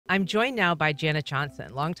I'm joined now by Janet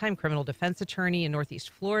Jonhson, longtime criminal defense attorney in Northeast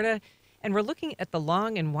Florida, and we're looking at the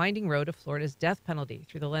long and winding road of Florida's death penalty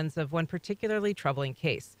through the lens of one particularly troubling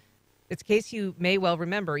case. It's a case you may well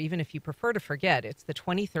remember, even if you prefer to forget. It's the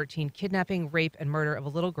 2013 kidnapping, rape, and murder of a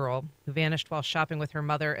little girl who vanished while shopping with her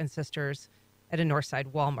mother and sisters at a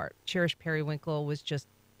Northside Walmart. Cherish Perrywinkle was just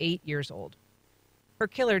 8 years old. Her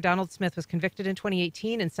killer, Donald Smith, was convicted in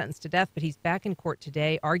 2018 and sentenced to death, but he's back in court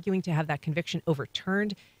today arguing to have that conviction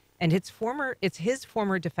overturned. And it's his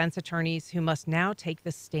former defense attorneys who must now take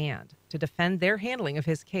the stand to defend their handling of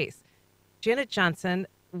his case. Janet Jonhson,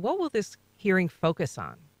 what will this hearing focus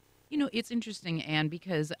on? You know, it's interesting, Anne,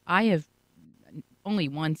 because I have only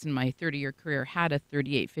once in my 30-year career had a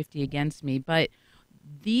 3850 against me, but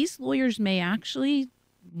these lawyers may actually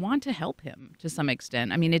want to help him to some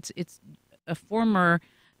extent. I mean, it's a former,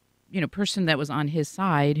 person that was on his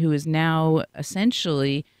side who is now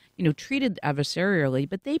essentially, treated adversarially,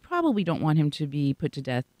 but they probably don't want him to be put to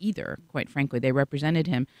death either, quite frankly. They represented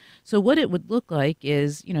him. So what it would look like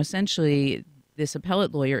is, essentially this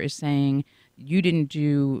appellate lawyer is saying you didn't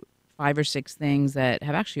do 5 or 6 things that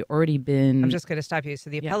have actually already been... I'm just going to stop you.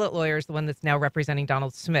 So the appellate lawyer is the one that's now representing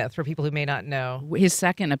Donald Smith, for people who may not know. His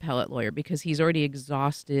second appellate lawyer, because he's already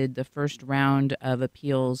exhausted the first round of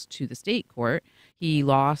appeals to the state court. He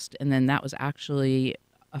lost, and then that was actually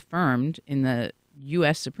affirmed in the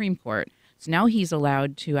U.S. Supreme Court. So now he's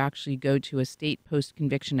allowed to actually go to a state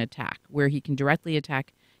post-conviction attack, where he can directly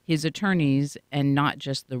attack his attorneys and not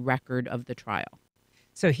just the record of the trial.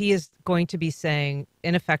 So he is going to be saying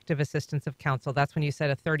ineffective assistance of counsel. That's when you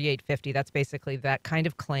said a 3850. That's basically that kind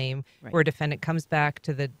of claim, right, where a defendant comes back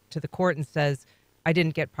to the court and says, I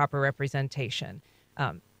didn't get proper representation.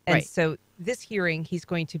 Right. So this hearing, he's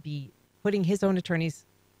going to be putting his own attorneys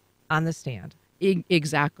on the stand.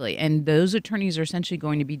 Exactly. And those attorneys are essentially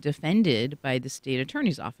going to be defended by the state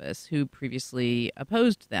attorney's office, who previously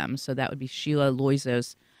opposed them. So that would be Sheila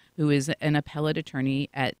Loizos, who is an appellate attorney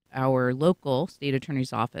at our local state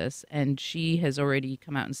attorney's office. And she has already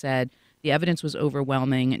come out and said the evidence was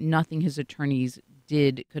overwhelming. Nothing his attorneys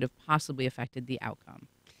did could have possibly affected the outcome.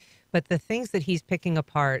 But the things that he's picking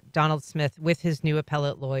apart, Donald Smith, with his new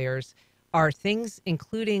appellate lawyers, are things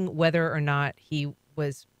including whether or not he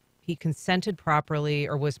consented properly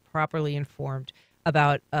or was properly informed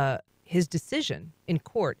about his decision in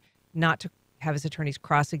court not to have his attorneys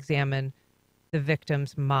cross-examine the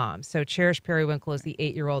victim's mom. So Cherish Perrywinkle is the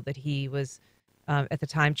 8-year-old that he was at the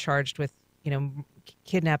time charged with,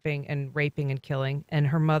 kidnapping and raping and killing. And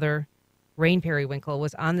her mother, Rain Perrywinkle,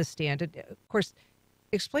 was on the stand. And of course,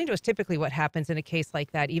 explain to us typically what happens in a case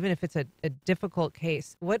like that, even if it's a difficult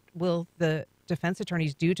case. What will the defense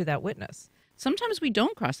attorneys do to that witness? Sometimes we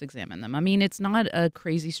don't cross-examine them. I mean, it's not a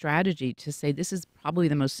crazy strategy to say this is probably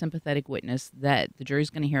the most sympathetic witness that the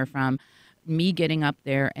jury's going to hear from. Me getting up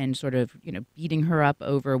there and sort of, beating her up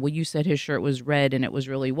over, well, you said his shirt was red and it was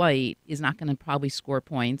really white, is not going to probably score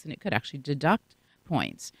points, and it could actually deduct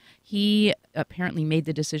points. He apparently made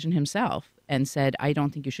the decision himself and said, I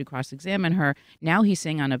don't think you should cross-examine her. Now he's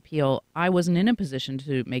saying on appeal, I wasn't in a position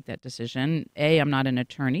to make that decision. A, I'm not an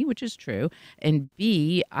attorney, which is true. And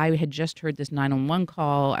B, I had just heard this 911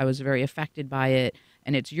 call. I was very affected by it.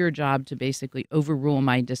 And it's your job to basically overrule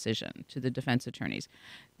my decision, to the defense attorneys.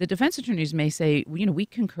 The defense attorneys may say, we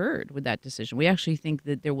concurred with that decision. We actually think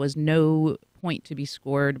that there was no point to be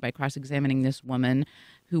scored by cross-examining this woman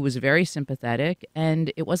who was very sympathetic,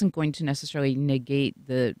 and it wasn't going to necessarily negate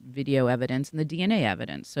the video evidence and the DNA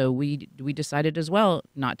evidence. So we decided as well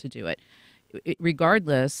not to do it.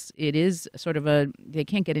 Regardless, it is sort of they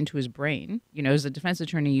can't get into his brain. As a defense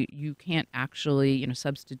attorney, you can't actually,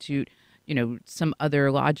 substitute some other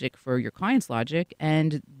logic for your client's logic,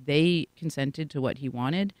 and they consented to what he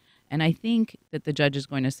wanted. And I think that the judge is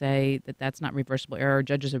going to say that that's not reversible error.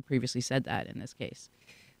 Judges have previously said that in this case.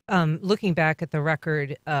 Looking back at the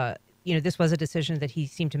record, this was a decision that he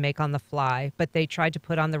seemed to make on the fly, but they tried to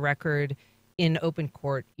put on the record in open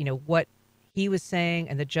court, what he was saying,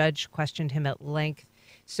 and the judge questioned him at length.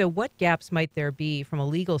 So what gaps might there be from a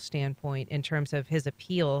legal standpoint in terms of his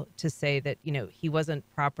appeal to say that, he wasn't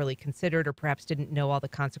properly considered or perhaps didn't know all the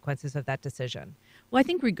consequences of that decision? Well, I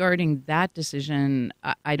think regarding that decision,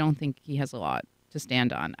 I don't think he has a lot to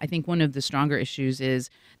stand on. I think one of the stronger issues is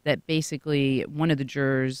that basically one of the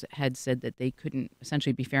jurors had said that they couldn't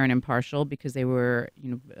essentially be fair and impartial because they were,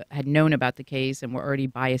 had known about the case and were already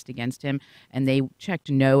biased against him. And they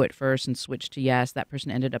checked no at first and switched to yes. That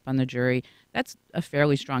person ended up on the jury. That's a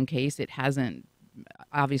fairly strong case. It hasn't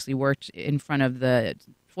obviously worked in front of the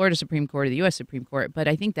Florida Supreme Court or the U.S. Supreme Court, but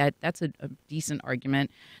I think that that's a decent argument.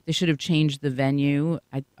 They should have changed the venue.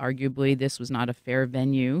 Arguably, this was not a fair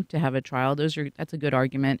venue to have a trial. That's a good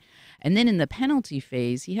argument. And then in the penalty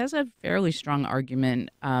phase, he has a fairly strong argument.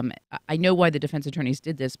 I know why the defense attorneys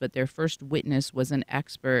did this, but their first witness was an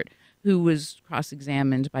expert who was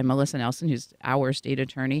cross-examined by Melissa Nelson, who's our state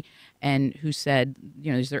attorney, and who said,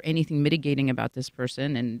 is there anything mitigating about this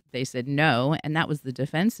person? And they said no, and that was the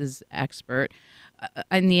defense's expert.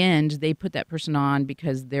 In the end, they put that person on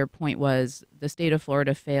because their point was the state of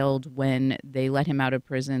Florida failed when they let him out of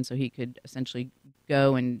prison so he could essentially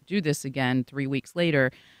go and do this again 3 weeks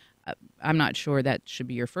later. I'm not sure that should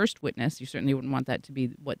be your first witness. You certainly wouldn't want that to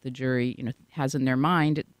be what the jury, has in their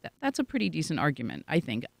mind. That's a pretty decent argument, I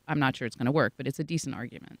think. I'm not sure it's going to work, but it's a decent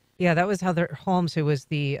argument. Yeah, that was Heather Holmes, who was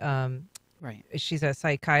the right. She's a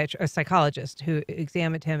psychologist who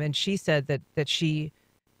examined him, and she said that she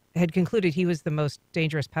had concluded he was the most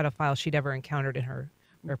dangerous pedophile she'd ever encountered in her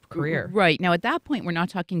career. Right. Now, at that point, we're not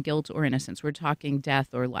talking guilt or innocence. We're talking death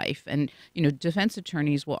or life. And, defense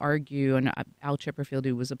attorneys will argue, and Al Chipperfield,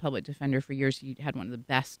 who was a public defender for years, he had one of the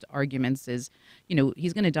best arguments is,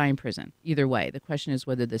 he's going to die in prison either way. The question is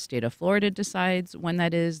whether the state of Florida decides when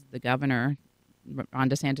that is, the governor, Ron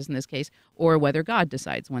DeSantis in this case, or whether God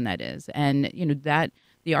decides when that is. And, that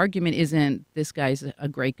the argument isn't this guy's a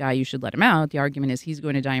great guy, you should let him out. The argument is he's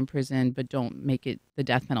going to die in prison, but don't make it the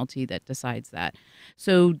death penalty that decides that.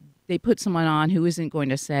 So they put someone on who isn't going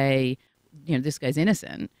to say, this guy's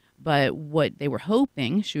innocent. But what they were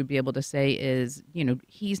hoping she would be able to say is,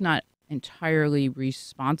 he's not entirely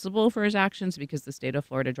responsible for his actions because the state of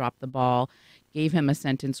Florida dropped the ball, gave him a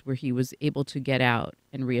sentence where he was able to get out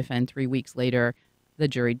and reoffend 3 weeks later. The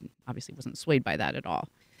jury obviously wasn't swayed by that at all.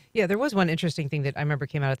 Yeah, there was one interesting thing that I remember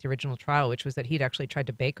came out at the original trial, which was that he'd actually tried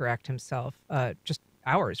to Baker Act himself just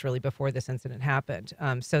hours really before this incident happened.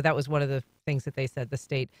 So that was one of the things that they said the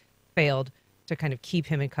state failed to kind of keep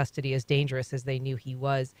him in custody as dangerous as they knew he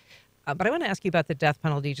was. But I want to ask you about the death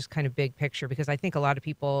penalty, just kind of big picture, because I think a lot of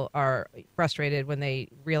people are frustrated when they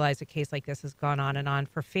realize a case like this has gone on and on.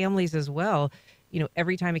 For families as well,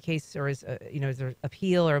 every time a case or is an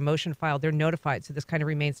appeal or a motion filed, they're notified. So this kind of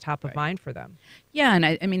remains top of mind for them. Yeah, and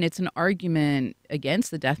I mean, it's an argument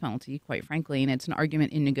against the death penalty, quite frankly, and it's an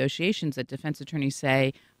argument in negotiations that defense attorneys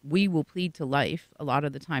say, we will plead to life. A lot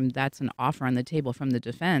of the time, that's an offer on the table from the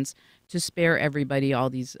defense to spare everybody all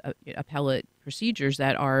these appellate procedures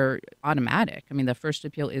that are automatic. I mean, the first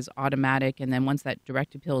appeal is automatic, and then once that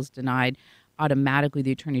direct appeal is denied, automatically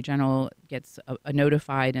the attorney general gets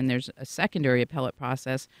notified, and there's a secondary appellate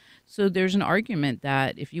process. So there's an argument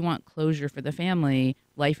that if you want closure for the family,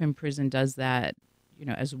 life in prison does that,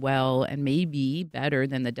 as well, and maybe better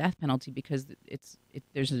than the death penalty because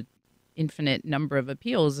there's an infinite number of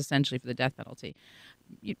appeals essentially for the death penalty.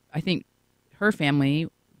 I think her family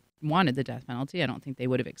wanted the death penalty. I don't think they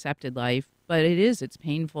would have accepted life, but it's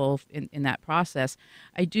painful in that process.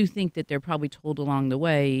 I do think that they're probably told along the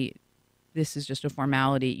way, this is just a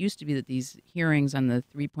formality. It used to be that these hearings on the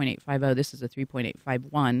 3.850, this is a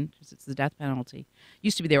 3.851, because it's the death penalty.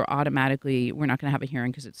 Used to be they were automatically, we're not going to have a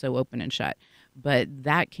hearing because it's so open and shut. But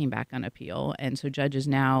that came back on appeal. And so judges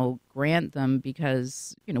now grant them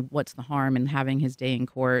because, what's the harm in having his day in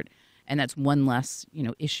court? And that's one less,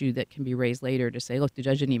 issue that can be raised later to say, look, the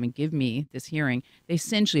judge didn't even give me this hearing. They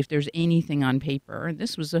essentially, if there's anything on paper, and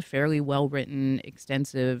this was a fairly well-written,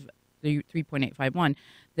 extensive 3.851,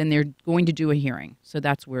 then they're going to do a hearing. So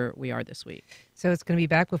that's where we are this week. So it's going to be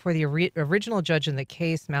back before the original judge in the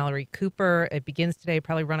case, Mallory Cooper. It begins today,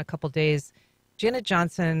 probably run a couple days. Janet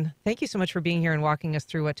Jonhson, thank you so much for being here and walking us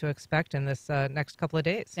through what to expect in this next couple of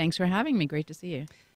days. Thanks for having me. Great to see you.